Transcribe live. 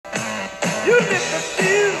You get the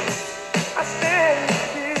feel, I stand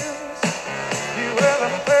confused. You were the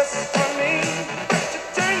first for me, but you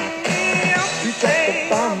turned me out. You dropped the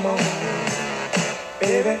bomb on me,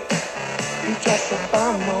 baby. You dropped the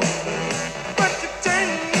bomb on me, but you turned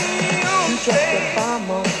me on. You dropped the bomb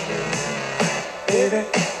on me, baby.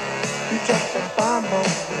 You dropped the bomb on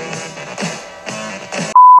me.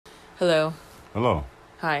 Hello. Hello.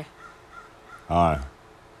 Hi. Hi.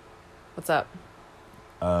 What's up?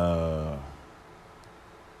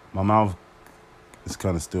 My mouth is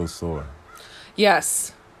kind of still sore.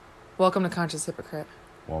 Yes. Welcome to Conscious Hypocrite.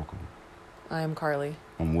 Welcome. I am Carly.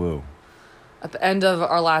 I'm Will. At the end of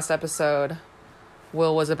our last episode,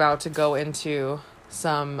 Will was about to go into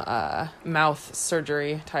some mouth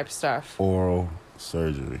surgery type stuff. Oral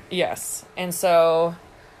surgery. Yes. And so,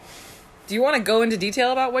 do you want to go into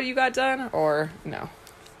detail about what you got done or no?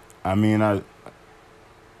 I mean,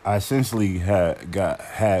 I essentially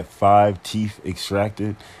had 5 teeth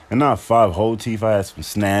extracted, and not 5 whole teeth. I had some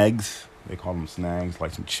snags. They call them snags,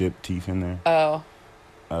 like some chipped teeth in there. Oh.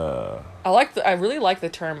 I really like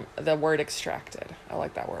the word extracted. I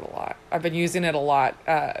like that word a lot. I've been using it a lot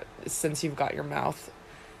since you've got your mouth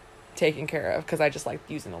taken care of, because I just like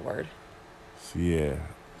using the word. So, yeah.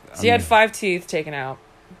 So you had 5 teeth taken out.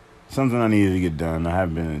 Something I needed to get done. I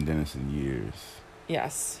haven't been in a dentist in years.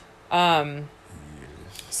 Yes.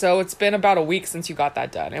 So it's been about a week since you got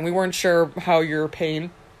that done, and we weren't sure how your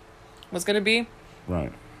pain was going to be.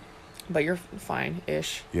 Right. But you're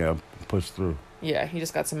fine-ish. Yeah, pushed through. Yeah, you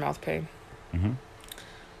just got some mouth pain.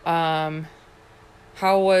 Mm-hmm.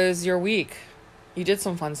 How was your week? You did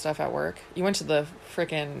some fun stuff at work. You went to the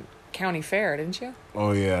freaking county fair, didn't you?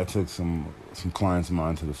 Oh, yeah, I took some clients of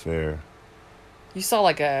mine to the fair. You saw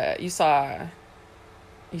well,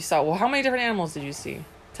 how many different animals did you see?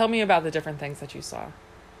 Tell me about the different things that you saw.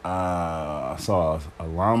 I saw a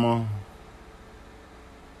llama.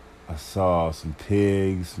 I saw some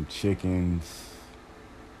pigs, some chickens.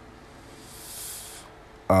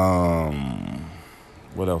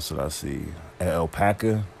 What else did I see? An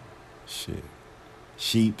alpaca. Shit.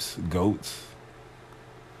 Sheeps, goats.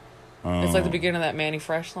 It's like the beginning of that Manny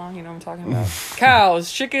Fresh song, you know what I'm talking about?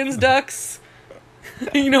 Cows, chickens, ducks.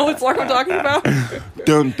 You know what song I'm talking about?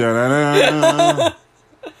 Dun, dun, dun, dun.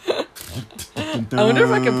 I wonder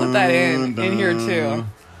if I can put that in here too.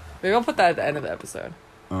 Maybe I'll put that at the end of the episode.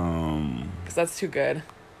 Because that's too good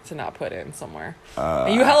to not put in somewhere.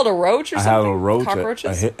 And you held a roach or something? I had a roach,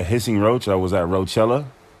 cockroaches? a hissing roach. I was at Roachella.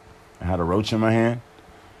 I had a roach in my hand.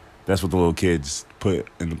 That's what the little kids put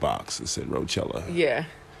in the box. It said Roachella. Yeah,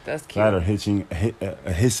 that's cute. I had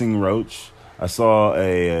a hissing roach. I saw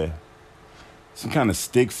some kind of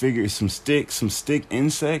stick figure, some stick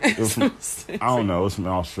insect. It was from, I don't know. It was from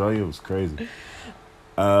Australia. It was crazy.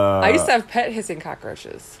 I used to have pet hissing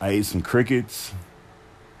cockroaches. I ate some crickets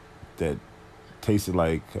that tasted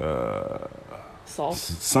like Salt.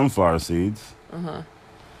 sunflower seeds.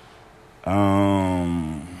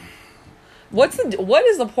 What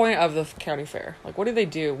is the point of the county fair? Like, what do they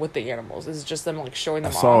do with the animals? Is it just them like showing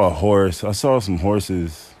them off? I saw a horse. I saw some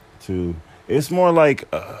horses too. It's more like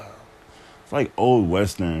it's like old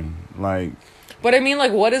Western, like. But I mean,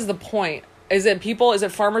 like, what is the point? Is it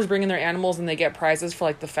farmers bringing their animals and they get prizes for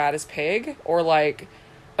like the fattest pig, or like,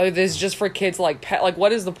 this just for kids like pet? Like,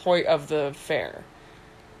 what is the point of the fair?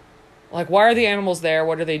 Like, why are the animals there?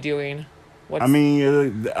 What are they doing?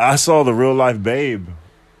 I saw the real life Babe.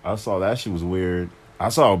 I saw that shit was weird. I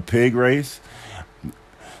saw a pig race.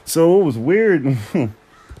 So it was weird.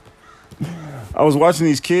 I was watching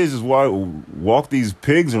these kids just walk these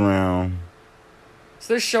pigs around.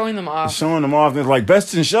 So they're showing them off. Showing them off. And it's like,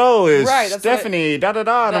 best in show is right, Stephanie,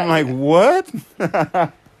 da-da-da. And I'm like, what?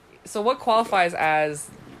 So what qualifies as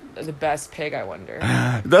the best pig, I wonder?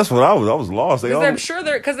 That's what I was lost. I'm sure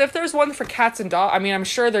because if there's one for cats and dogs, I mean, I'm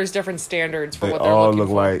sure there's different standards for what they're looking for. They all look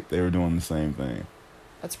like they were doing the same thing.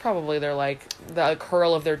 That's probably the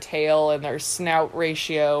curl of their tail and their snout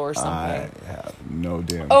ratio or something. I have no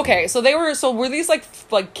damn. Okay, so were these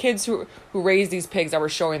like kids who raised these pigs that were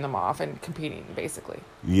showing them off and competing, basically?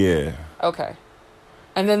 Yeah. Okay.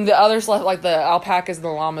 And then the others, like the alpacas and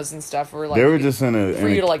the llamas and stuff, were like they were just in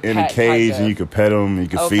a cage, and you could pet them, you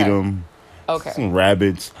could feed them. Okay. Some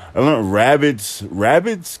rabbits. I learned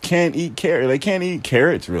rabbits can't eat carrots. They can't eat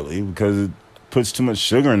carrots really because it puts too much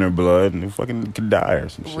sugar in their blood and they fucking could die or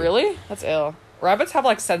some shit. Really? That's ill. Rabbits have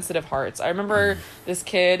like sensitive hearts. I remember this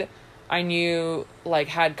kid I knew like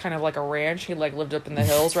had kind of like a ranch. He like lived up in the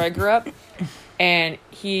hills where I grew up. And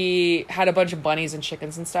he had a bunch of bunnies and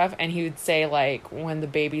chickens and stuff. And he would say, like, when the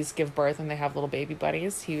babies give birth and they have little baby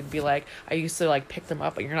bunnies, he would be like, I used to, like, pick them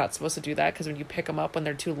up, but you're not supposed to do that. Because when you pick them up when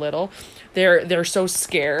they're too little, they're so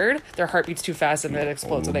scared. Their heart beats too fast and it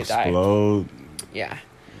explodes and they die. Explode. Yeah.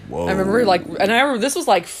 Whoa. I remember, like, and I remember this was,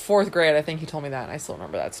 like, 4th grade. I think he told me that. And I still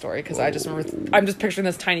remember that story. Because I just remember, I'm just picturing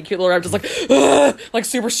this tiny, cute little rabbit just like, ugh, like,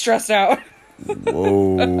 super stressed out.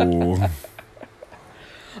 Whoa.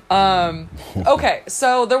 Okay,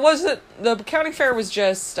 so there wasn't, the county fair was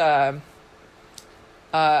just, there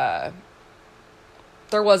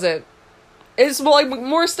wasn't, it's like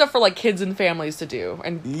more stuff for like kids and families to do,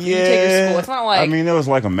 and you take your school. It's not like, I mean, there was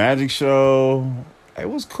like a magic show. It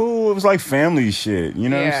was cool. It was like family shit. You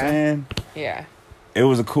know what I'm saying? Yeah. It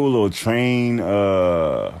was a cool little train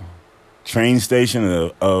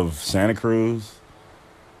station of Santa Cruz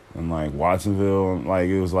and like Watsonville. Like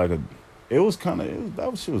it was like that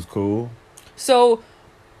shit was cool. So,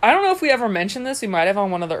 I don't know if we ever mentioned this. We might have on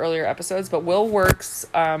one of the earlier episodes, but Will works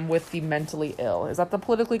with the mentally ill. Is that the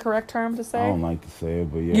politically correct term to say? I don't like to say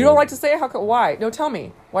it, but yeah. You don't like to say it? Why? No, tell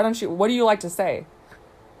me. Why don't you? What do you like to say?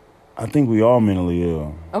 I think we all mentally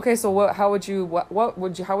ill. Okay, so how would you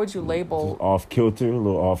label? Off kilter, a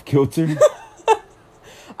little off kilter.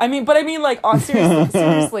 I mean, like,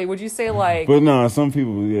 seriously, would you say like? But no, some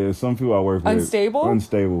people I work with.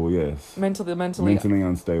 Unstable, yes. Mentally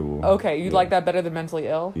unstable. Okay, you like that better than mentally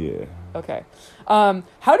ill? Yeah. Okay.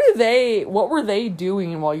 What were they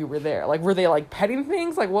doing while you were there? Like, were they like petting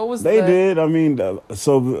things? Like, what was they did? I mean,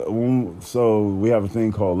 so we have a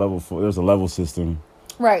thing called level 4. There's a level system.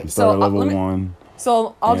 Right. So level 1.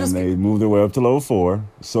 So they move their way up to level 4.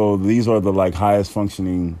 So these are the like highest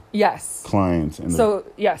functioning clients.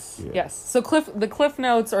 Yes. So the cliff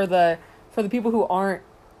notes are for the people who aren't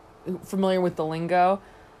familiar with the lingo.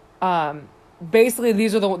 Basically,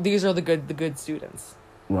 these are the good students.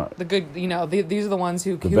 Right. The good, these are the ones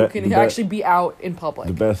who can actually be out in public.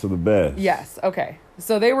 The best of the best. Yes. Okay.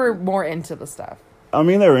 So they were more into the stuff. I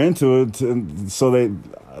mean, they were into it, so they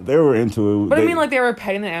were into it. But I mean, like, they were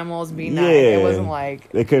petting the animals, being nice. It wasn't like...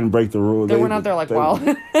 They couldn't break the rules. They weren't out there like, wow.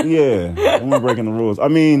 Yeah, they weren't breaking the rules. I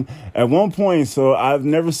mean, at one point, so I've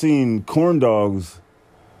never seen corn dogs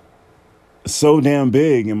so damn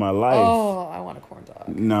big in my life. Oh, I want a corn dog.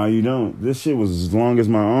 No, you don't. This shit was as long as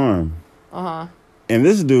my arm. Uh-huh. And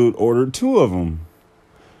this dude ordered 2 of them.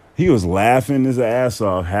 He was laughing his ass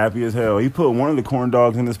off, happy as hell. He put one of the corn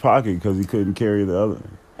dogs in his pocket because he couldn't carry the other.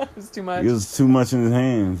 It was too much. It was too much in his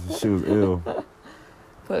hands. This shit was ill.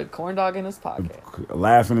 Put a corn dog in his pocket.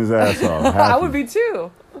 Laughing his ass off. I would be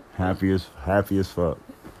too. Happy as fuck.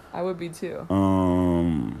 I would be too.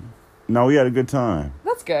 No, we had a good time.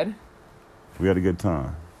 That's good. We had a good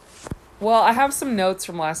time. Well, I have some notes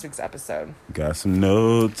from last week's episode. Got some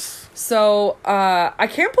notes. So, I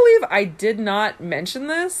can't believe I did not mention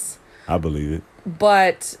this. I believe it.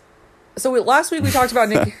 But, so last week we talked about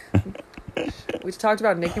Nicki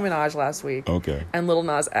Minaj last week. Okay. And Lil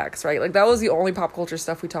Nas X, right? Like, that was the only pop culture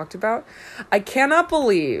stuff we talked about. I cannot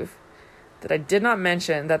believe that I did not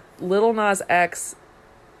mention that Lil Nas X,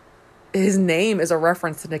 his name is a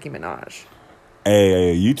reference to Nicki Minaj.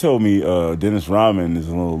 Hey, you told me Dennis Rodman is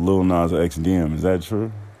a little Lil Nas X DM. Is that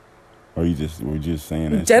true? Or we're just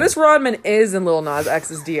saying that? Dennis Rodman is in Lil Nas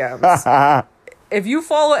X's DMs. If you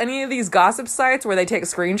follow any of these gossip sites where they take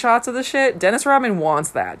screenshots of the shit, Dennis Rodman wants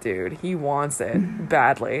that, dude. He wants it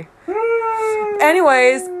badly.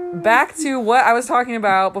 Anyways, back to what I was talking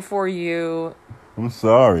about before you... I'm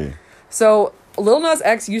sorry. So, Lil Nas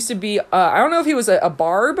X used to be... I don't know if he was a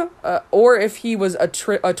barb or if he was a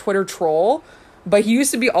Twitter troll, but he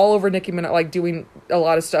used to be all over Nicki Minaj, like doing a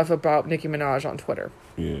lot of stuff about Nicki Minaj on Twitter.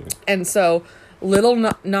 Yeah. And so,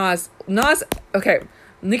 Nas... Okay,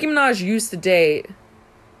 Nicki Minaj used to date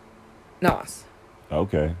Nas.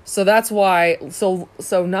 Okay. So that's why... So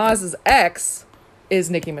Nas's ex is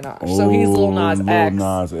Nicki Minaj. So he's Lil Nas X. Lil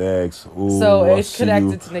Nas X. Ooh, so it's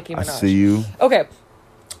connected to Nicki Minaj. I see you. Okay.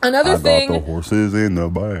 Another thing... I got the horses in the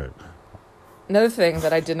bag. Another thing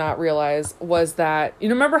that I did not realize was that... You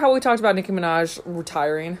remember how we talked about Nicki Minaj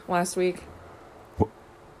retiring last week?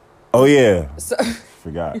 Oh, yeah. So,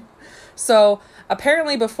 Forgot. So,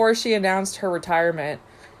 apparently before she announced her retirement,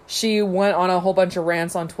 she went on a whole bunch of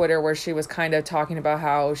rants on Twitter where she was kind of talking about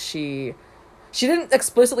how she didn't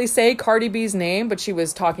explicitly say Cardi B's name, but she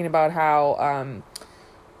was talking about how,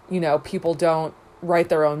 people don't write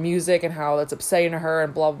their own music and how that's upsetting to her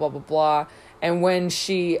and blah, blah, blah, blah. And when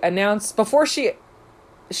she announced, before she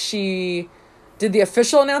did the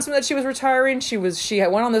official announcement that she was retiring. She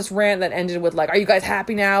went on this rant that ended with like, "Are you guys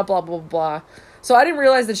happy now?" Blah blah blah. So I didn't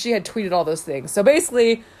realize that she had tweeted all those things. So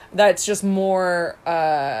basically, that's just more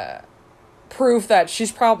proof that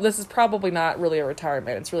this is probably not really a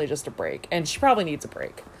retirement. It's really just a break, and she probably needs a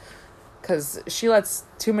break because she lets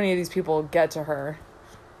too many of these people get to her.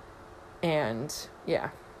 And yeah,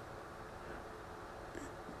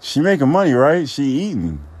 She making money, right? She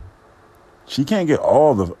eating. She can't get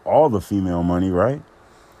all the female money, right?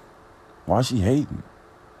 Why she hating?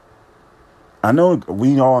 I know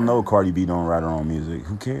we all know Cardi B don't write her own music.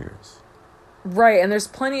 Who cares? right. And there's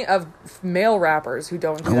plenty of male rappers who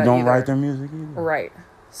don't do Who that don't either. write their music either. Right.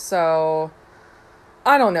 So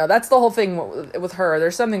I don't know. That's the whole thing with her.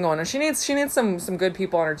 There's something going on. She needs some good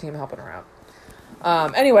people on her team helping her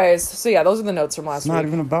out. Anyways, so yeah, those are the notes from last It's not week.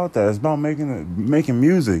 even about that. It's about making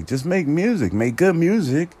music. Just make music. Make good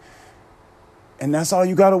music. And that's all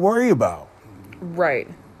you got to worry about. Right.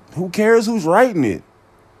 Who cares who's writing it?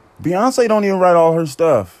 Beyonce don't even write all her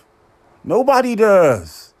stuff. Nobody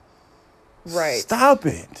does. Right. Stop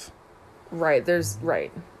it. Right.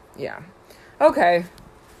 Right. Yeah. Okay.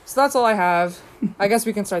 So that's all I have. I guess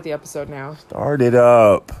we can start the episode now. Start it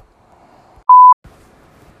up.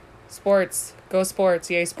 Sports. Go sports.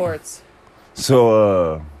 Yay sports.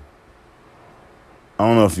 So, I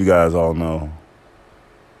don't know if you guys all know.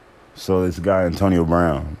 So this guy, Antonio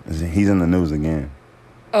Brown, he's in the news again.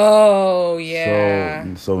 Oh,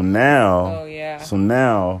 yeah. So now, Oh, yeah. So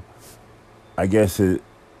now, I guess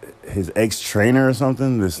his ex-trainer or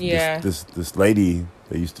something, this lady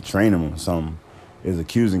that used to train him or something, is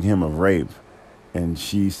accusing him of rape. And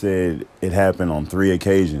she said it happened on 3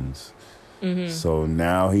 occasions. Mm-hmm. So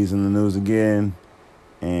now he's in the news again.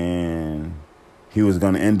 And he was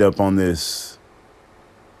going to end up on this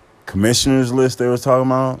commissioner's list they was talking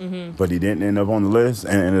about. Mm-hmm. But he didn't end up on the list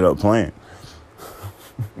and ended up playing.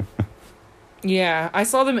 Yeah, I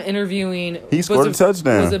saw them interviewing. He scored a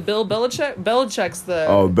touchdown. Was it Bill Belichick? Belichick's the...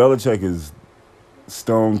 Oh, Belichick is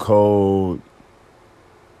stone cold.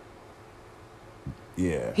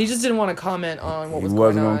 Yeah. He just didn't want to comment on what was He going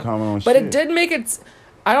wasn't on. gonna comment on but shit. it did make it...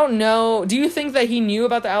 I don't know. Do you think that he knew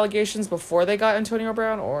about the allegations before they got Antonio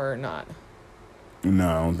Brown or not? No,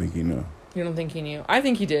 I don't think he knew. You don't think he knew? I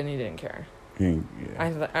think he did and he didn't care.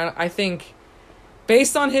 Yeah. I think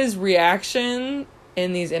based on his reaction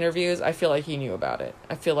in these interviews, I feel like he knew about it.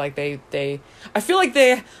 I feel like they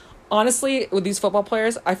honestly, with these football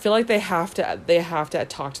players, I feel like they have to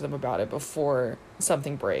talk to them about it before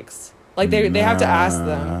something breaks. Like they have to ask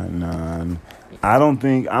them. Nah. I don't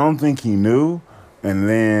think he knew. And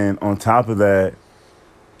then on top of that,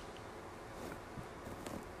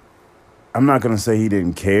 I'm not gonna say he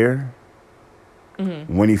didn't care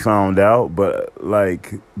when he found out, but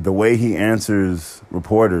like the way he answers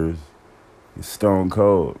reporters is stone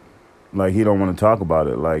cold. Like he don't want to talk about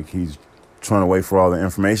it. Like he's trying to wait for all the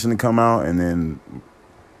information to come out, and then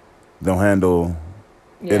they'll handle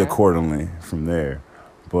it accordingly from there.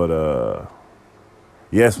 But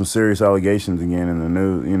yeah, some serious allegations again in the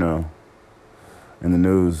news. You know, in the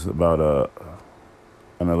news about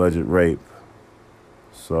an alleged rape.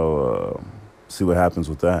 So see what happens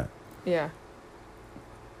with that. Yeah.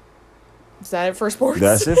 Is that it for sports?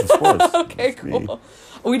 That's it for sports. Okay, That's me. cool.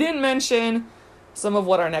 We didn't mention some of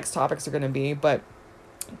what our next topics are going to be, but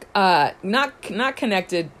not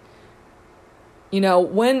connected. You know,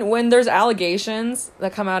 when there's allegations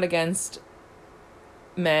that come out against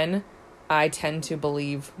men, I tend to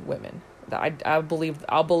believe women. I'll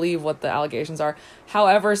believe what the allegations are.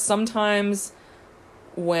 However, sometimes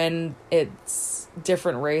when it's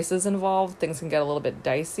different races involved, things can get a little bit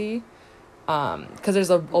dicey. Because there's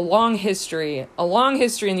a long history in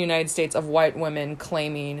the United States of white women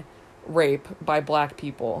claiming rape by black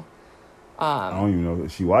people. I don't even know.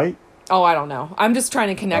 Is she white? Oh, I don't know. I'm just trying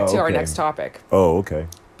to connect to our okay. next topic. Oh, okay.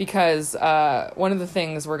 Because one of the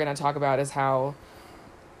things we're going to talk about is how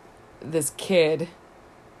this kid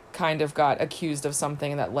kind of got accused of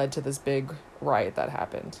something that led to this big riot that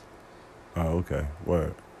happened. Oh, okay.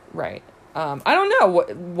 What? Right. I don't know.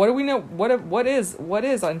 What do we know? What is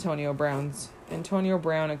Antonio Brown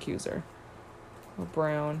accuser?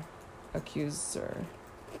 Brown accuser.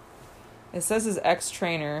 It says his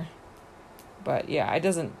ex-trainer, but yeah, it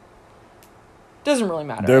doesn't really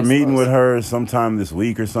matter. They're I meeting suppose. with her sometime this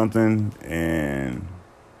week or something, and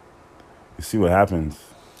you see what happens.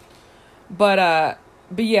 But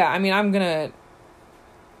yeah, I mean, I'm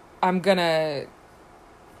gonna.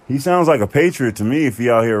 He sounds like a patriot to me if he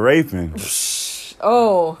out here raping.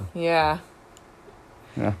 Oh yeah.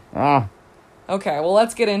 Yeah. Okay, well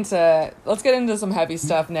let's get into some heavy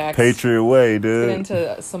stuff next. Patriot way, Let's dude. get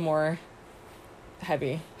into some more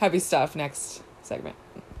heavy stuff. Next segment.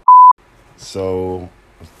 So,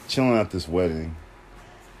 chilling at this wedding,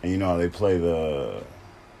 and you know how they play the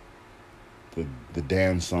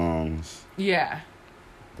dance songs Yeah.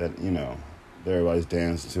 that, you know, that everybody's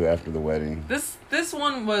dancing to after the wedding. This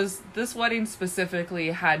wedding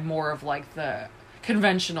specifically had more of like the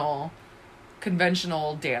conventional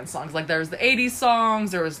dance songs. Like there was the 80s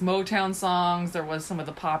songs, there was Motown songs, there was some of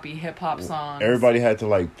the poppy hip hop songs. Everybody had to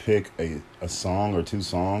like pick a song or two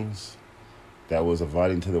songs that was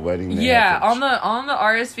inviting to the wedding. Yeah, on the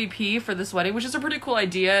RSVP for this wedding, which is a pretty cool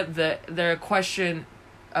idea. The question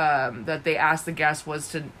that they asked the guests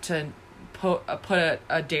was to put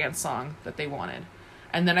a dance song that they wanted,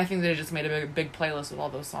 and then I think they just made a big playlist with all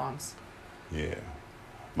those songs. Yeah,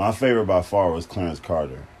 my favorite by far was Clarence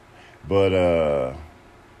Carter, but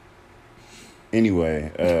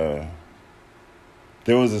anyway,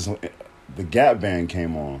 there was this. The Gap Band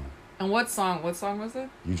came on. And what song was it?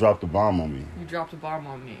 You Dropped a Bomb on Me. You Dropped a Bomb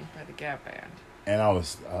on Me by the Gap Band. And I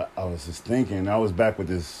was just thinking, I was back with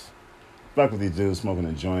these dudes smoking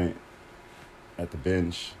a joint at the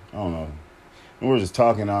bench. I don't know. And we were just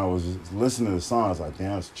talking. I was just listening to the song. I was like,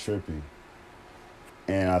 damn, it's trippy.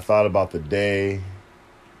 And I thought about the day,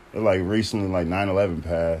 like recently, like 9/11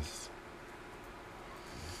 passed.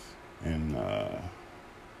 And,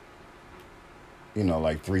 you know,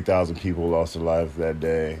 like 3,000 people lost their lives that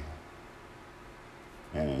day.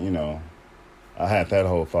 And, you know, I had that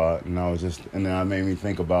whole thought, and then that made me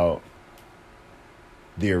think about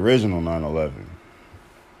the original 9/11.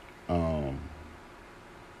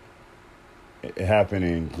 It happened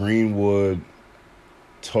in Greenwood,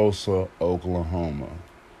 Tulsa, Oklahoma,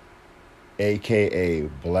 a.k.a.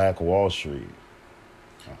 Black Wall Street.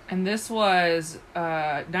 And this was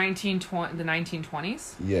the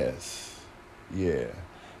 1920s? Yes. Yeah.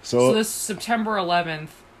 So this September 11th,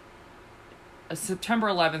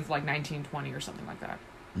 like 1920 or something like that.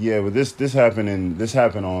 Yeah, but this happened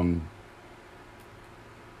on.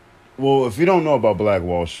 Well, if you don't know about Black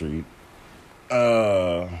Wall Street,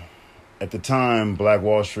 at the time, Black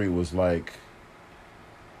Wall Street was like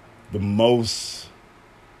the most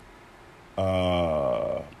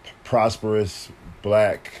prosperous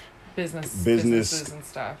black businesses and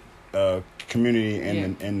stuff community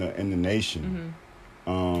in the nation.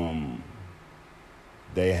 Mm-hmm.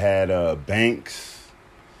 They had banks.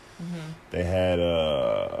 Mm-hmm. They had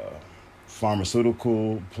a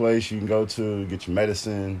pharmaceutical place you can go to get your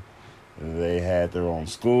medicine. They had their own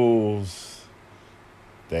schools.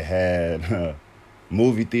 They had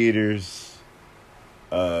movie theaters.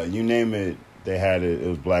 You name it, they had it. It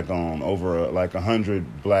was black owned. Over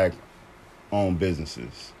 100 black owned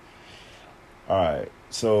businesses. All right.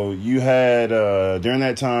 So you had during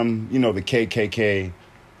that time, you know, the KKK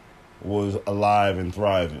was alive and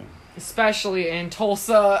thriving, especially in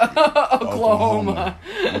Tulsa, Oklahoma.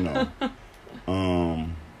 You know,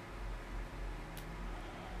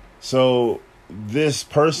 so this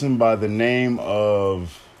person by the name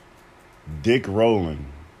of Dick Rowland,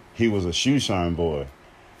 he was a shoe shine boy,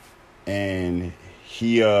 and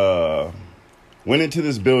he went into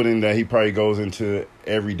this building that he probably goes into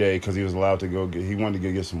every day because he was allowed to go he wanted to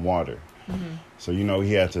go get some water. Mm-hmm. So, you know,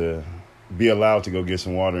 he had to be allowed to go get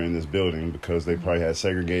some water in this building because they probably had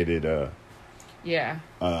segregated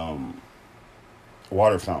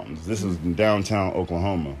water fountains. This is in downtown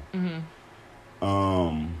Oklahoma.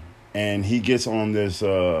 Mm-hmm. And he gets on this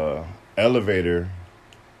elevator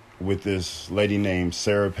with this lady named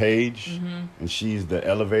Sarah Page, mm-hmm. and she's the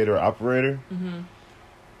elevator operator. Mm-hmm.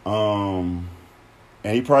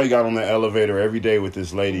 And he probably got on the elevator every day with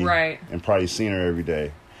this lady, right, and probably seen her every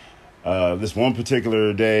day. This one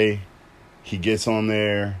particular day, he gets on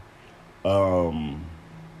there.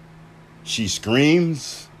 She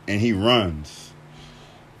screams and he runs.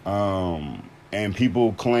 And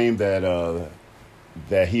people claim that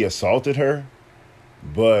he assaulted her,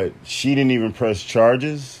 but she didn't even press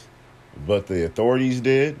charges, but the authorities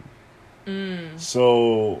did.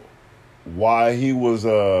 So why he was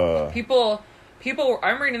People,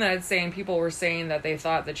 I'm reading that it's saying people were saying that they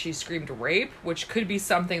thought that she screamed rape, which could be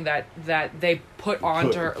something that they put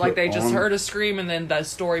onto her. Like they just heard a scream and then the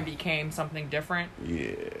story became something different.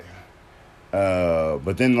 Yeah.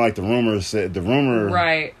 But then like the rumor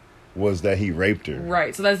right was that he raped her.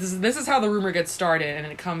 Right. So this is how the rumor gets started, and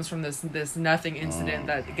it comes from this nothing incident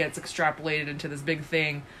that gets extrapolated into this big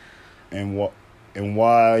thing. And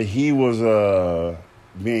why he was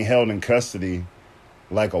being held in custody.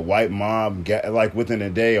 Like a white mob, like within a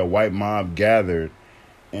day, a white mob gathered,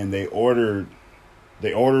 and they ordered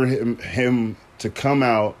him to come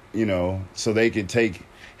out, you know, so they could take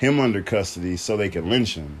him under custody so they could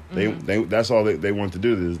lynch him. They that's all they want to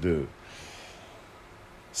do to this dude.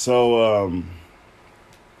 So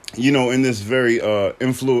you know, in this very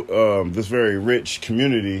this very rich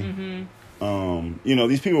community, you know,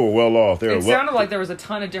 these people were well off. It sounded like there was a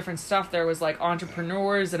ton of different stuff. There was like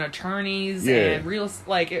entrepreneurs and attorneys and real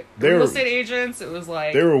estate agents. It was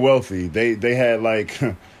like they were wealthy. They had like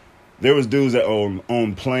there was dudes that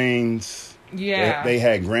owned planes. Yeah, they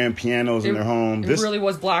had grand pianos in their home. It really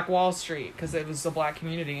was Black Wall Street because it was a black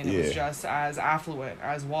community and it was just as affluent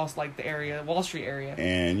as Wall Street area.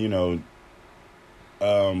 And you know,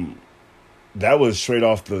 that was straight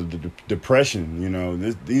off the depression. You know,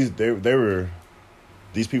 these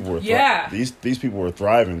people were these people were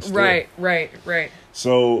thriving. Still. Right.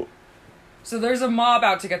 So there's a mob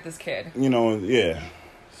out to get this kid. You know, yeah.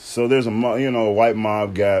 So there's a white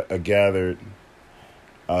mob gathered.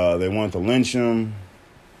 They wanted to lynch him.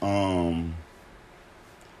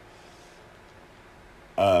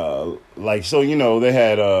 Like, so, you know, they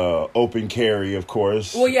had open carry, of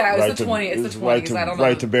course. Well, yeah, it's the 20s. I don't know.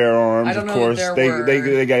 Right to bear arms, I don't of know course.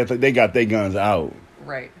 They got their guns out.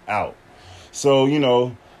 Right. Out. So, you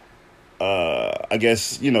know, I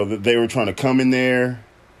guess, you know, they were trying to come in there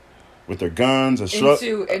with their guns.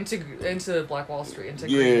 Into Black Wall Street. Into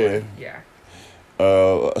Greenwood. Yeah.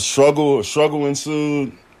 A struggle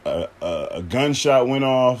ensued. A gunshot went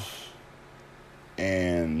off,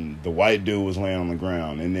 and the white dude was laying on the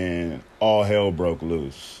ground, and then all hell broke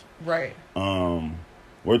loose. Right.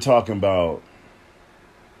 We're talking about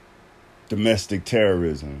domestic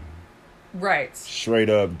terrorism. Right. Straight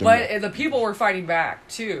up. But the people were fighting back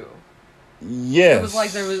too. Yes. It was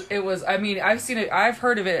like I mean, I've seen it. I've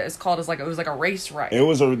heard of it as called as it was like a race riot.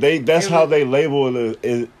 That's how they label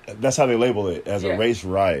it as a race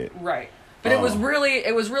riot. Right. But it was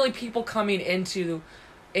really people coming into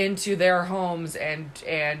their homes and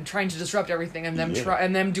trying to disrupt everything and them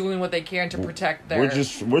and them doing what they can to protect their.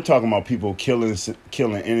 We're talking about people killing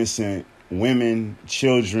innocent women,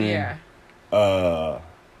 children. Yeah.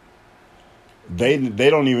 They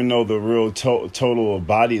don't even know the real total of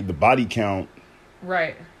the body count.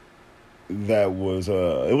 Right. That was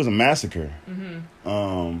it was a massacre.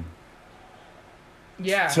 Mm-hmm.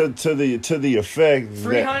 Yeah. To the effect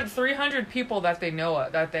 300 people that they know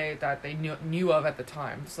of, that they knew of at the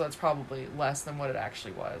time. So that's probably less than what it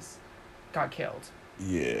actually was. Got killed.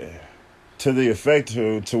 Yeah. To the effect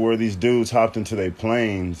to where these dudes hopped into their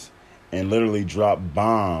planes and literally dropped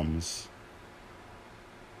bombs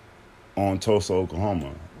on Tulsa,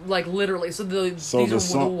 Oklahoma. Like literally. So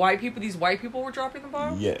the white people were dropping the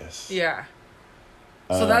bomb? Yes. Yeah.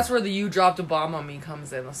 So that's where the "You Dropped a Bomb on Me"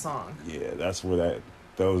 comes in the song. Yeah, that's where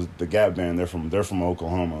the Gap Band, they're from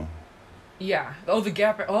Oklahoma. Yeah. Oh, the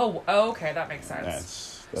Gap Band. Oh, okay, that makes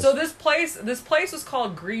sense. That's so this place was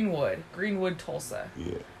called Greenwood, Tulsa.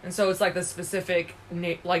 Yeah. And so it's like the specific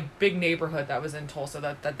big neighborhood that was in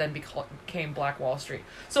Tulsa that then became Black Wall Street.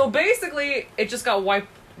 So basically, it just got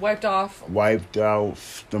wiped off. Wiped out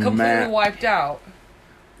the completely map. Wiped out.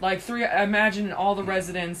 Like imagine all the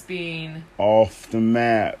residents being off the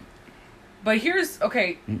map. But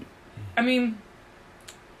okay. I mean,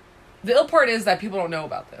 the ill part is that people don't know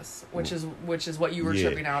about this, which is what you were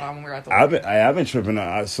tripping out on when we were at the. I've been tripping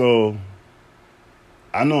out. So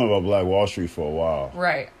I know about Black Wall Street for a while.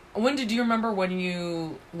 Right. Do you remember when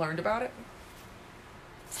you learned about it?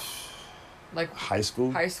 Like high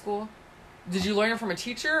school. High school. Did you learn it from a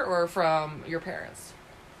teacher or from your parents?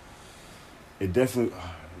 It definitely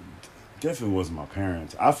wasn't my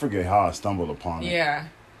parents. I forget how I stumbled upon it. Yeah,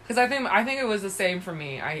 because I think it was the same for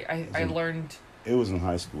me. I learned. It was in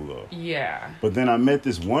high school though. Yeah. But then I met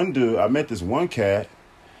this one dude. I met this one cat.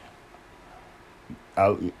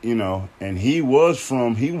 And he was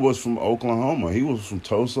from Oklahoma. He was from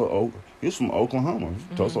Tulsa. He was from Oklahoma.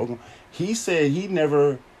 Mm-hmm. Tulsa, Oklahoma. He said he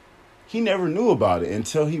never knew about it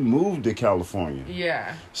until he moved to California.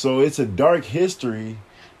 Yeah. So it's a dark history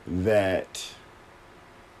that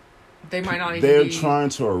they might not even they're trying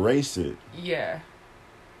to erase it. Yeah.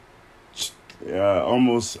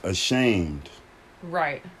 Almost ashamed.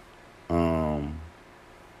 Right.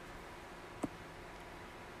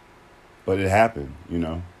 But it happened, you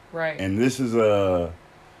know. Right. And this is a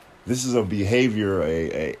behavior,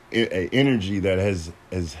 a energy that has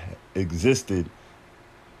existed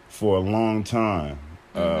for a long time.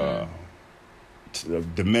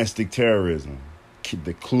 Domestic terrorism,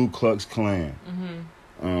 the Ku Klux Klan.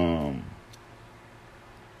 Mm-hmm.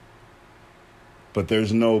 But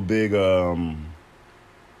there's no big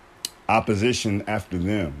opposition after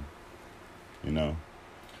them, you know.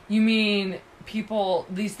 You mean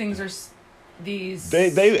these things are these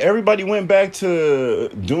everybody went back to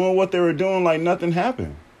doing what they were doing like nothing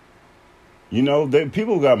happened. You know,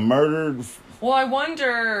 people got murdered. Well, I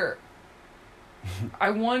wonder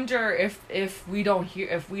if we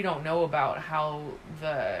don't know about how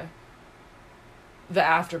the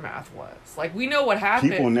aftermath was. Like, we know what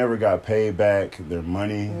happened. People never got paid back their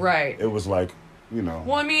money. Right. It was like, you know.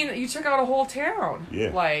 Well, I mean, you took out a whole town.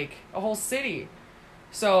 Yeah. Like, a whole city.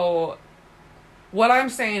 So, what I'm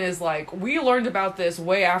saying is, like, we learned about this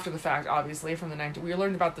way after the fact, obviously, from the 90s. We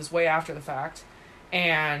learned about this way after the fact.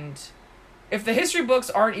 And if the history books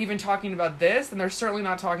aren't even talking about this, then they're certainly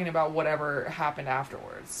not talking about whatever happened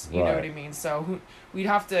afterwards. You know what I mean? So, we'd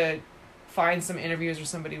have to find some interviews or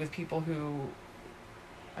somebody with people who...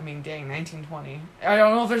 I mean, dang, 1920. I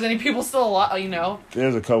don't know if there's any people still alive, you know.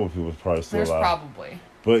 There's a couple people probably still alive. There's probably.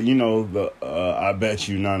 But, you know, I bet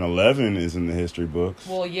you 9/11 is in the history books.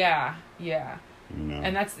 Well, yeah. You know.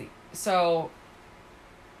 And that's the... So...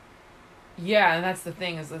 Yeah, and that's the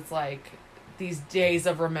thing, is it's like... These days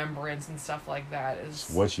of remembrance and stuff like that is... It's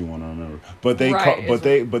what you want to remember. But they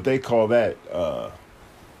they call that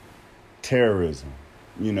terrorism.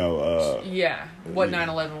 You know... yeah. What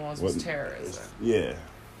 9/11 was terrorism. Yeah.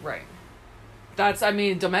 Right. That's, I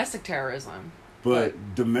mean, domestic terrorism.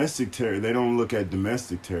 But domestic terror, they don't look at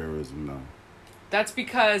domestic terrorism, though. That's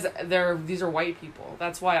because these are white people.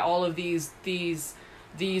 That's why all of these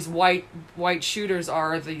white shooters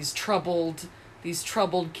are these troubled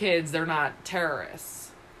kids. They're not terrorists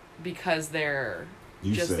because they're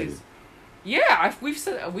just these. It. Yeah, we've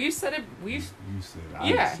said it. You said it. I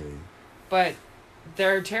say it. But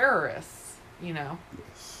they're terrorists, you know.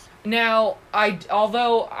 Yes. Now,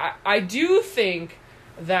 although I do think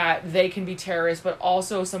that they can be terrorists, but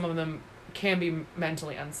also some of them can be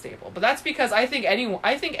mentally unstable. But that's because I think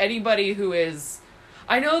anybody who is...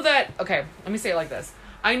 I know that... Okay, let me say it like this.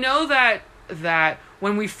 I know that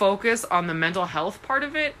when we focus on the mental health part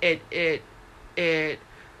of it, it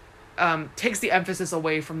takes the emphasis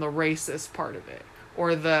away from the racist part of it.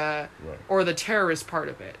 Or the terrorist part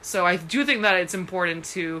of it. So I do think that it's important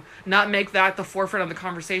to not make that the forefront of the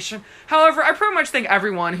conversation. However, I pretty much think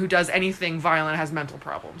everyone who does anything violent has mental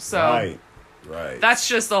problems. So right. That's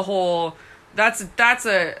just the whole. That's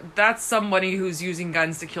somebody who's using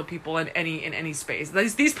guns to kill people in any space.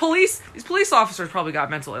 These police officers probably got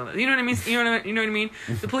mental illness. You know what I mean? You know what I mean?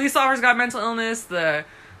 The police officers got mental illness. The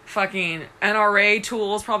fucking NRA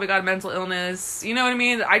tools probably got mental illness. You know what I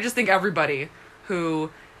mean? I just think everybody who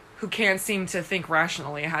can't seem to think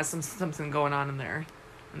rationally has something going on in their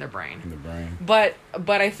brain. But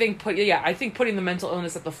I think putting the mental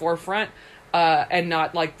illness at the forefront and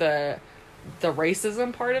not like the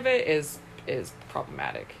racism part of it is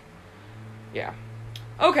problematic. Yeah.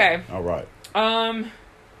 Okay. All right.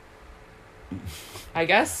 I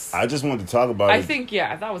guess I just wanted to talk about it. I think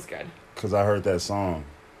that was good. Cuz I heard that song.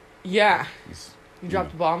 Yeah. You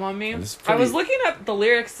dropped a bomb on me. I was looking up the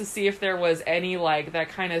lyrics to see if there was any like that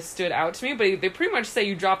kind of stood out to me, but they pretty much say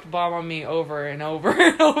you dropped a bomb on me over and over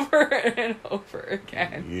and over and over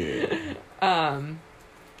again. Yeah.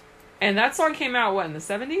 And that song came out in the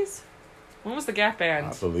 70s? When was the Gap Band?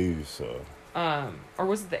 I believe so. Or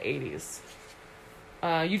was it the 80s?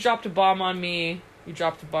 You dropped a bomb on me. You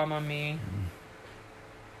dropped a bomb on me.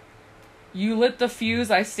 You lit the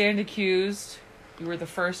fuse. I stand accused. You were the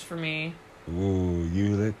first for me. Ooh,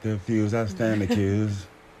 you lit the fuse, I stand accused.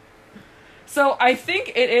 So I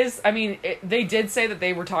think it is, I mean, they did say that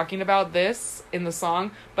they were talking about this in the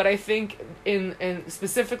song, but I think in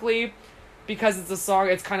specifically because it's a song,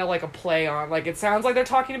 it's kind of like a play on, like it sounds like they're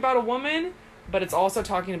talking about a woman, but it's also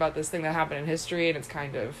talking about this thing that happened in history, and it's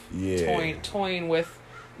kind of toying with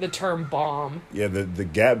the term bomb. Yeah, the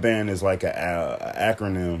Gap Band is like an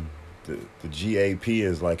acronym. The GAP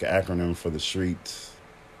is like an acronym for the streets.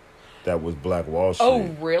 That was Black Wall Street. Oh,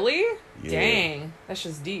 really? Yeah. Dang. That's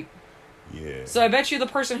just deep. Yeah. So I bet you the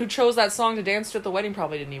person who chose that song to dance to at the wedding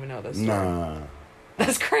probably didn't even know this story. Nah.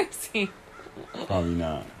 That's crazy. Probably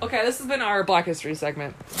not. Okay, this has been our Black History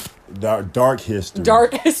segment. Dark history.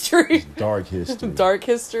 Dark history. It's dark history. Dark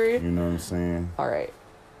history. You know what I'm saying? All right.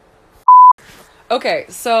 Okay,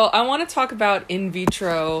 so I want to talk about in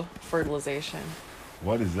vitro fertilization.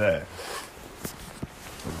 What is that?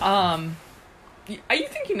 You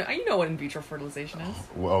think you know what in vitro fertilization is?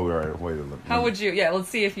 Well, all right, wait a minute. How would you? Yeah, let's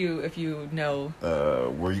see if you know.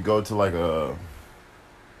 Where you go to like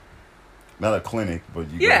not a clinic, but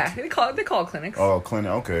you. Yeah, they call it clinics. Oh, a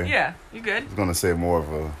clinic. Okay. Yeah, you good? I was gonna say more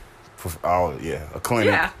of a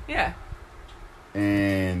clinic. Yeah.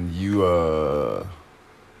 And you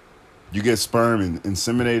get sperm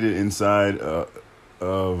inseminated inside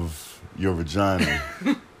of your vagina.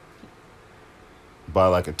 by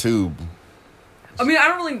like a tube. I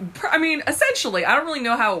mean, essentially, I don't really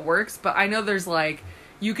know how it works, but I know there's like,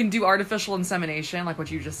 you can do artificial insemination, like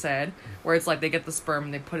what you just said, where it's like they get the sperm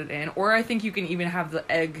and they put it in. Or I think you can even have the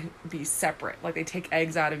egg be separate. Like they take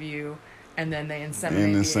eggs out of you and then they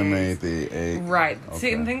inseminate the egg. Right. Okay.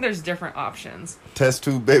 See, I think there's different options. Test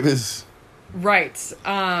tube babies. Right.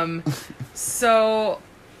 So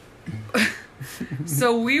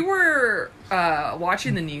we were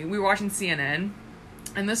watching the news. We were watching CNN,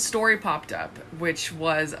 and this story popped up, which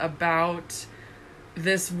was about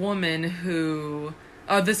this woman who,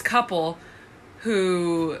 this couple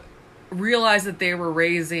who realized that they were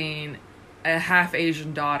raising a half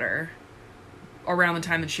Asian daughter around the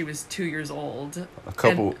time that she was 2 years old. A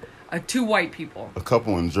couple. Two white people. A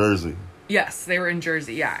couple in Jersey. Yes, they were in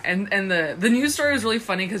Jersey. Yeah, and the news story was really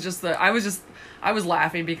funny because I was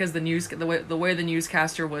laughing because the way the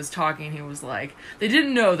newscaster was talking, he was like, they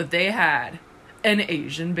didn't know that they had an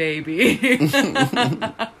Asian baby.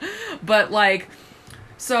 But like,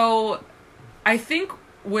 so I think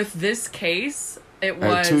with this case, it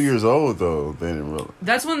was at 2 years old though. They didn't really.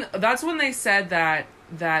 That's when they said that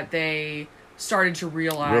they started to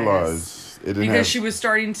realize it didn't because she was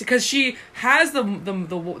starting to, because she has the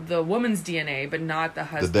woman's DNA but not the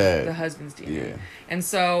husband's DNA. Yeah. And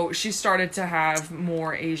so she started to have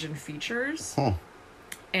more Asian features. Huh.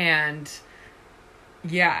 And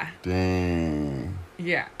yeah. Dang.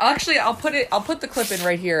 Yeah. Actually, I'll put the clip in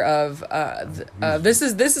right here of this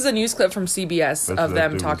is a news clip from CBS of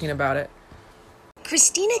them talking about it.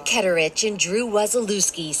 Christina Ketterich and Drew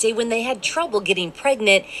Wazalewski say when they had trouble getting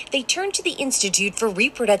pregnant, they turned to the Institute for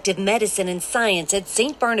Reproductive Medicine and Science at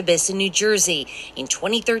St. Barnabas in New Jersey. In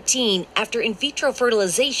 2013, after in vitro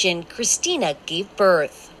fertilization, Christina gave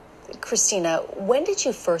birth. Christina, when did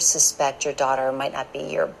you first suspect your daughter might not be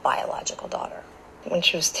your biological daughter? When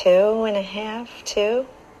she was 2.5, 2.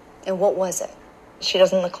 And what was it? She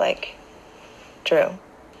doesn't look like Drew.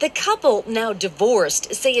 The couple, now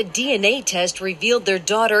divorced, say a DNA test revealed their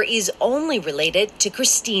daughter is only related to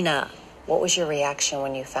Christina. What was your reaction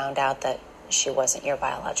when you found out that she wasn't your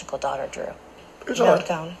biological daughter, Drew? It was hard.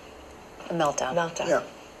 Meltdown. A meltdown. Meltdown. Yeah.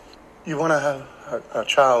 You want to have a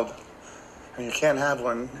child, and you can't have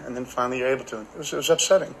one, and then finally you're able to. It was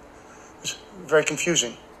upsetting. It was very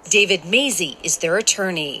confusing. David Mazie is their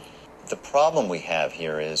attorney. The problem we have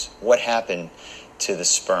here is what happened to the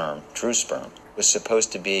sperm, Drew's sperm, was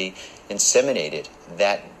supposed to be inseminated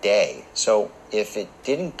that day. So if it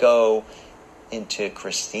didn't go into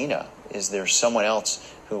Christina, is there someone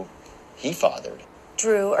else who he fathered?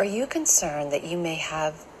 Drew, are you concerned that you may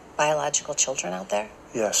have biological children out there?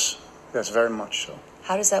 Yes, very much so.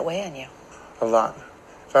 How does that weigh on you? A lot.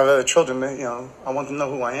 If I have other children, I want them to know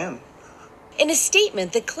who I am. In a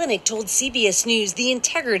statement, the clinic told CBS News the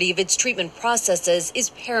integrity of its treatment processes is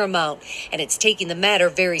paramount, and it's taking the matter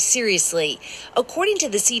very seriously. According to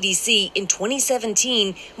the CDC, in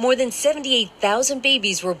 2017, more than 78,000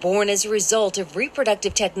 babies were born as a result of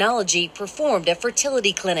reproductive technology performed at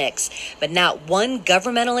fertility clinics. But not one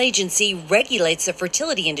governmental agency regulates the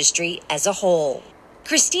fertility industry as a whole.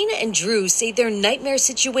 Christina and Drew say their nightmare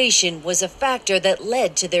situation was a factor that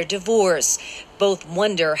led to their divorce. Both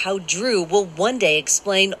wonder how Drew will one day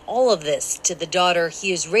explain all of this to the daughter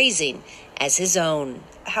he is raising as his own.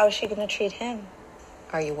 How is she going to treat him?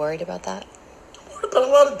 Are you worried about that? I'm worried about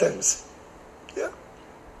a lot of things. Yeah.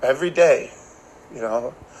 Every day.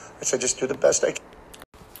 I said just do the best I can.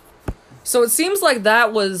 So it seems like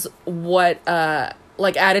that was what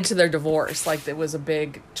added to their divorce. Like it was a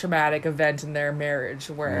big traumatic event in their marriage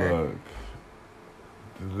where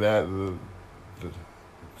Look,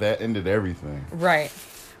 that ended everything. Right.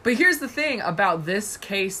 But here's the thing about this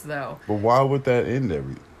case though. But why would that end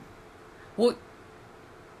everything? Well,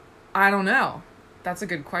 I don't know. That's a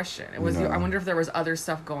good question. It was. I wonder if there was other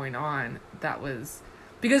stuff going on that was,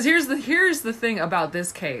 because here's the thing about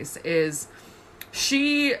this case is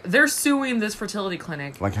they're suing this fertility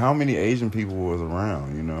clinic. Like how many Asian people was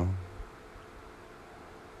around,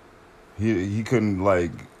 He couldn't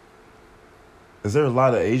is there a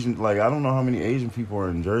lot of Asian, I don't know how many Asian people are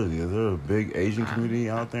in Jersey. Is there a big Asian community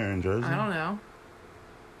out there in Jersey? I don't know.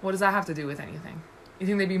 What does that have to do with anything? You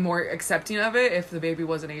think they'd be more accepting of it if the baby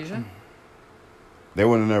wasn't Asian? They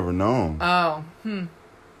would have never known. Oh,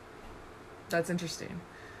 That's interesting.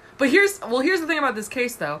 But here's the thing about this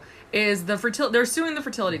case though, is they're suing the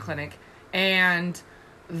fertility clinic, and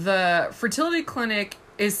the fertility clinic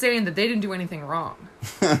is saying that they didn't do anything wrong.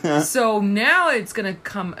 So now it's gonna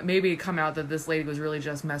come out that this lady was really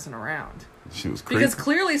just messing around. She was crazy. Because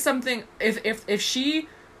clearly something, if she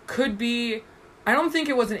could be, I don't think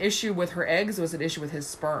it was an issue with her eggs, it was an issue with his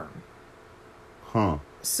sperm. Huh.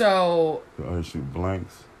 So I shoot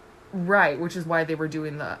blanks. right, which is why they were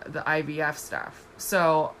doing the IVF stuff.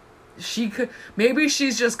 So she could, maybe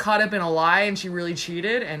she's just caught up in a lie and she really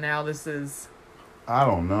cheated, and now this is. I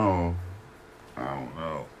don't know.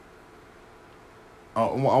 I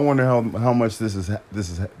wonder how much this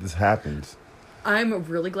happens. I'm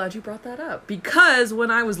really glad you brought that up, because when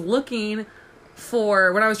I was trying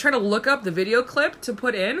to look up the video clip to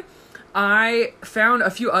put in, I found a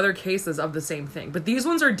few other cases of the same thing. But these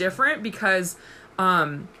ones are different because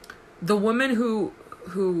the woman who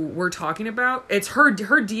we're talking about, it's her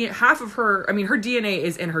DNA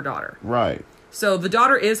is in her daughter. Right. So the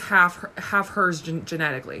daughter is half hers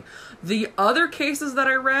genetically. The other cases that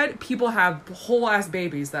I read, people have whole ass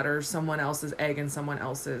babies that are someone else's egg and someone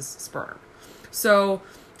else's sperm. So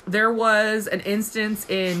there was an instance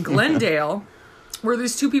in Glendale where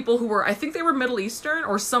there's two people who were, I think they were Middle Eastern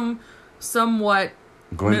or somewhat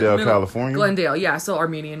Glendale, California. Glendale, yeah, so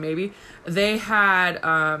Armenian maybe. They had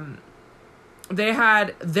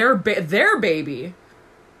their baby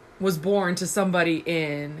was born to somebody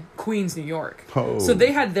in Queens, New York. Oh. So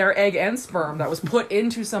they had their egg and sperm that was put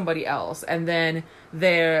into somebody else, and then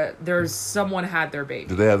someone had their baby.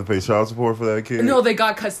 Did they have to pay child support for that kid? No, they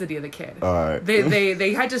got custody of the kid. All right.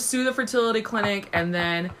 They had to sue the fertility clinic, and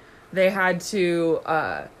then they had to.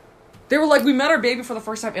 They were like, we met our baby for the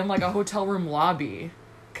first time in like a hotel room lobby,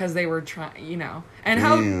 because they were trying,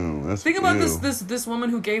 And think about this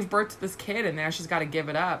woman who gave birth to this kid, and now she's got to give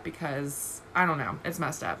it up because I don't know, it's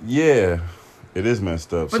messed up. Yeah, it is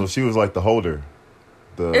messed up. So she was like the holder.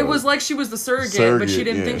 It was like she was the surrogate, but she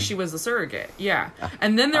didn't think she was the surrogate. Yeah.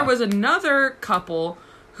 And then there was another couple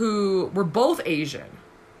who were both Asian,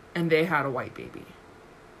 and they had a white baby.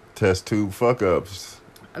 Test tube fuck ups.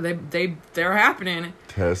 They're happening.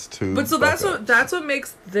 Test tube. But so that's what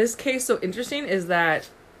makes this case so interesting, is that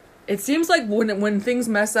it seems like when things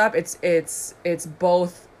mess up, it's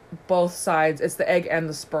both sides. It's the egg and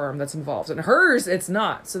the sperm that's involved. And hers, it's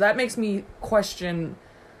not. So that makes me question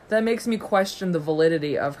the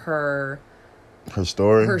validity of her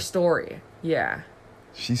story. Her story. Yeah.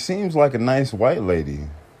 She seems like a nice white lady.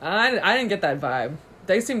 I didn't get that vibe.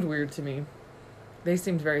 They seemed weird to me. They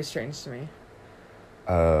seemed very strange to me.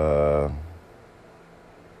 Well,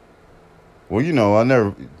 you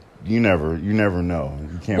never know.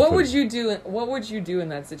 You can't. What would you do in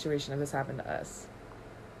that situation if this happened to us?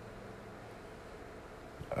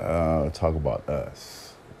 Talk about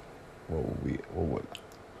us. What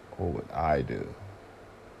would I do?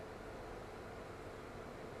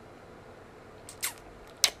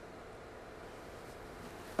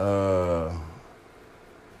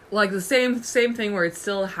 Like the same thing where it's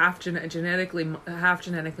still half genetically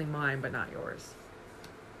mine, but not yours.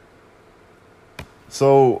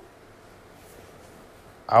 So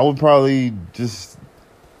I would probably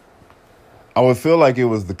I would feel like it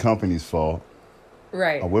was the company's fault.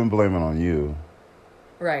 Right. I wouldn't blame it on you.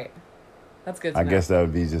 Right. That's good to I know. guess that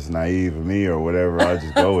would be just naive of me or whatever. I'd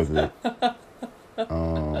just go with it.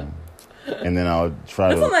 And then I would try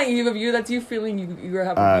That's not naive of you. That's you feeling you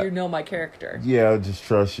know my character. Yeah, I'd just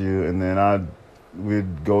trust you. And then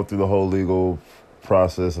we'd go through the whole legal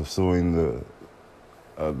process of suing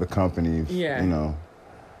the company. Yeah.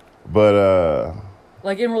 But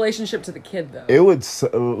like in relationship to the kid, though. It would,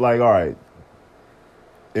 like, all right.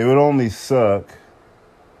 It would only suck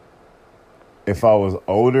if I was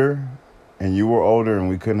older and you were older and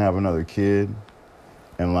we couldn't have another kid.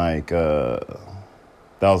 And, like, that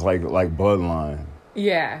was, like bloodline.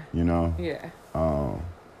 Yeah. Yeah. But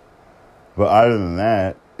other than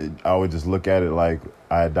that, I would just look at it like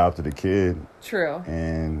I adopted a kid. True.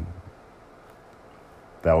 And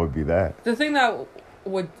that would be that. The thing that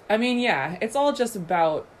it's all just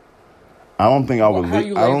about. I don't think I would. I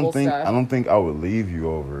don't think I would leave you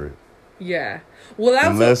over it. Yeah. Well,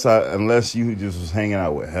 that's unless you just was hanging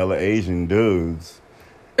out with hella Asian dudes.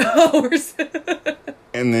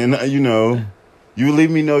 And then you leave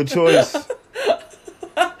me no choice.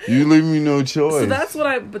 You leave me no choice. So that's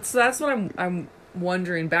what I'm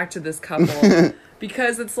wondering. Back to this couple,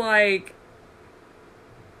 because it's like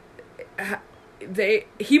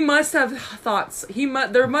he must have thoughts.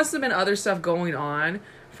 There must have been other stuff going on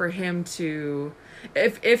for him to.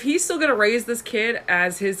 If he's still gonna raise this kid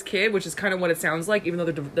as his kid, which is kind of what it sounds like, even though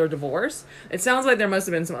they're divorced, it sounds like there must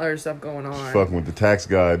have been some other stuff going on. Fucking with the tax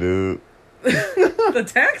guy, dude. The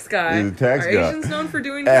tax guy. Yeah, the tax guy. Are Asians known for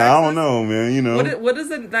doing taxes? I don't know, man. What is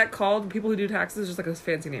that called? People who do taxes, just like a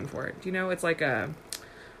fancy name for it. Do you know? It's like not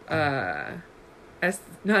an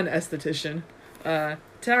esthetician.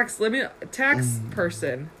 Tax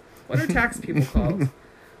person. What are tax people called?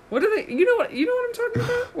 What are they? You know what I'm talking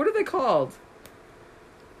about? What are they called?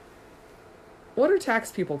 What are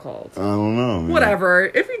tax people called? I don't know, man. Whatever.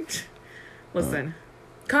 If you listen,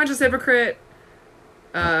 conscious hypocrite.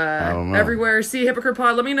 I don't know. Everywhere. See Hypocrite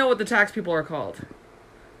Pod. Let me know what the tax people are called.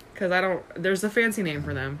 Because I don't. There's a fancy name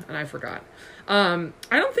for them, and I forgot. I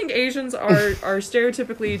don't think Asians are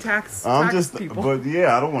stereotypically tax people. But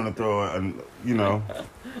yeah, I don't want to throw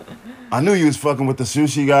I knew you was fucking with the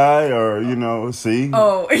sushi guy, or see.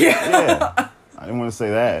 Oh yeah. Yeah, I didn't want to say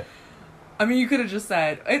that. I mean, you could have just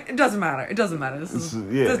said it doesn't matter. It doesn't matter. This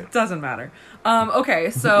doesn't matter.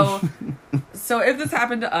 Okay, so if this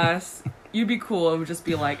happened to us, you'd be cool. It would just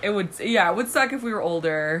be like it would suck if we were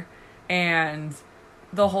older, and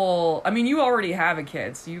the whole. I mean, you already have a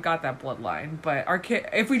kid, so you got that bloodline. But our kid,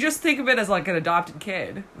 if we just think of it as like an adopted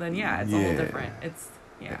kid, then it's a little different. It's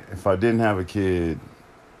If I didn't have a kid,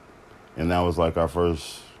 and that was like our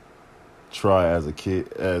first try as a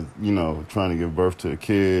kid, as trying to give birth to a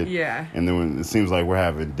kid, and then when it seems like we're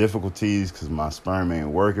having difficulties because my sperm ain't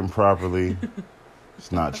working properly,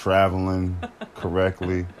 it's not traveling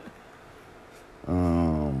correctly.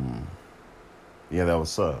 That would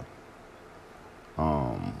suck.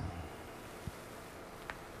 I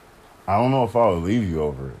don't know if I would leave you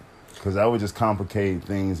over it, because that would just complicate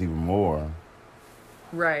things even more.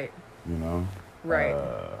 Right. Right.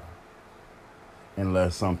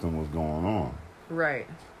 Unless something was going on. Right.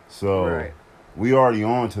 So we already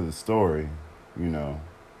on to the story, Right.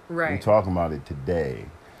 We're talking about it today.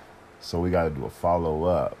 So we got to do a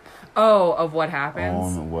follow-up. Oh, of what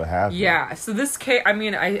happens? On what happened. Yeah. So this case, I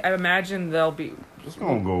mean, I imagine they'll be... It's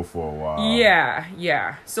going to go for a while.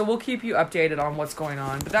 Yeah. So we'll keep you updated on what's going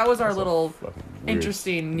on. But that was our little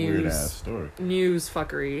interesting weird-ass story. News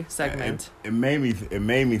fuckery segment. It made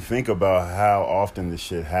me think about how often this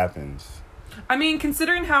shit happens. I mean,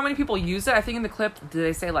 considering how many people use it, I think in the clip, did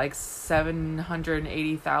they say like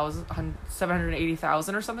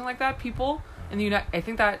 780,000 or something like that, people? I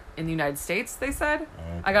think that in the United States, they said.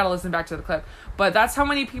 Okay. I gotta listen back to the clip. But that's how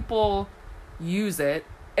many people use it.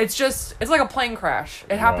 It's like a plane crash.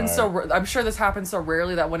 It happens I'm sure this happens so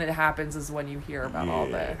rarely that when it happens is when you hear about all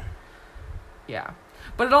that. Yeah.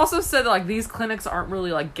 But it also said that, like, these clinics aren't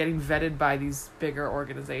really, like, getting vetted by these bigger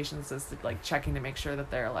organizations as to, like, checking to make sure that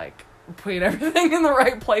they're, like, putting everything in the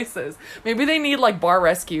right places. Maybe they need, like, bar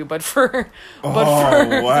rescue, but for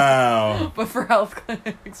wow. But for health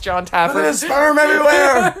clinics, John Taffer. There's sperm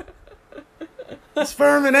everywhere.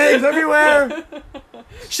 Sperm and eggs everywhere.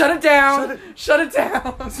 Shut it down. Shut it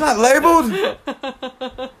down. It's not labeled.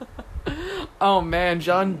 Oh man,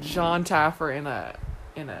 John Taffer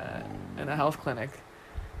in a health clinic.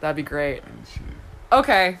 That'd be great.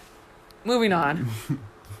 Okay, moving on.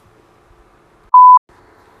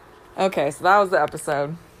 Okay, so that was the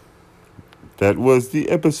episode. That was the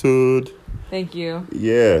episode. Thank you.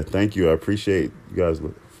 Yeah, thank you. I appreciate you guys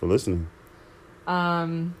for listening.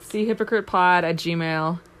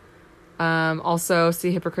 CHypocritePod@gmail. Also,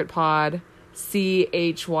 CHypocritePod.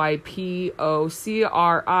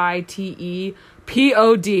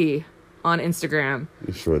 CHYPOCRITEPOD on Instagram.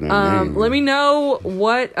 Sure that name. Let me know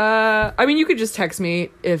what. I mean, you could just text me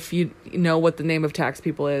if you know what the name of tax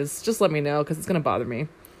people is. Just let me know because it's gonna bother me.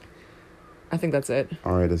 I think that's it.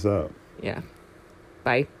 All right, it's up. Yeah.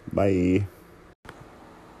 Bye. Bye.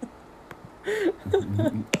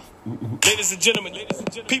 Ladies and gentlemen,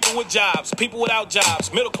 people with jobs, people without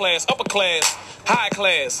jobs, middle class, upper class, high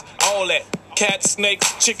class, all that. Cats,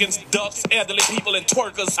 snakes, chickens, ducks, elderly people, and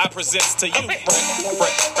twerkers, I present to you.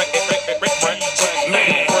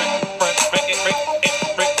 Man.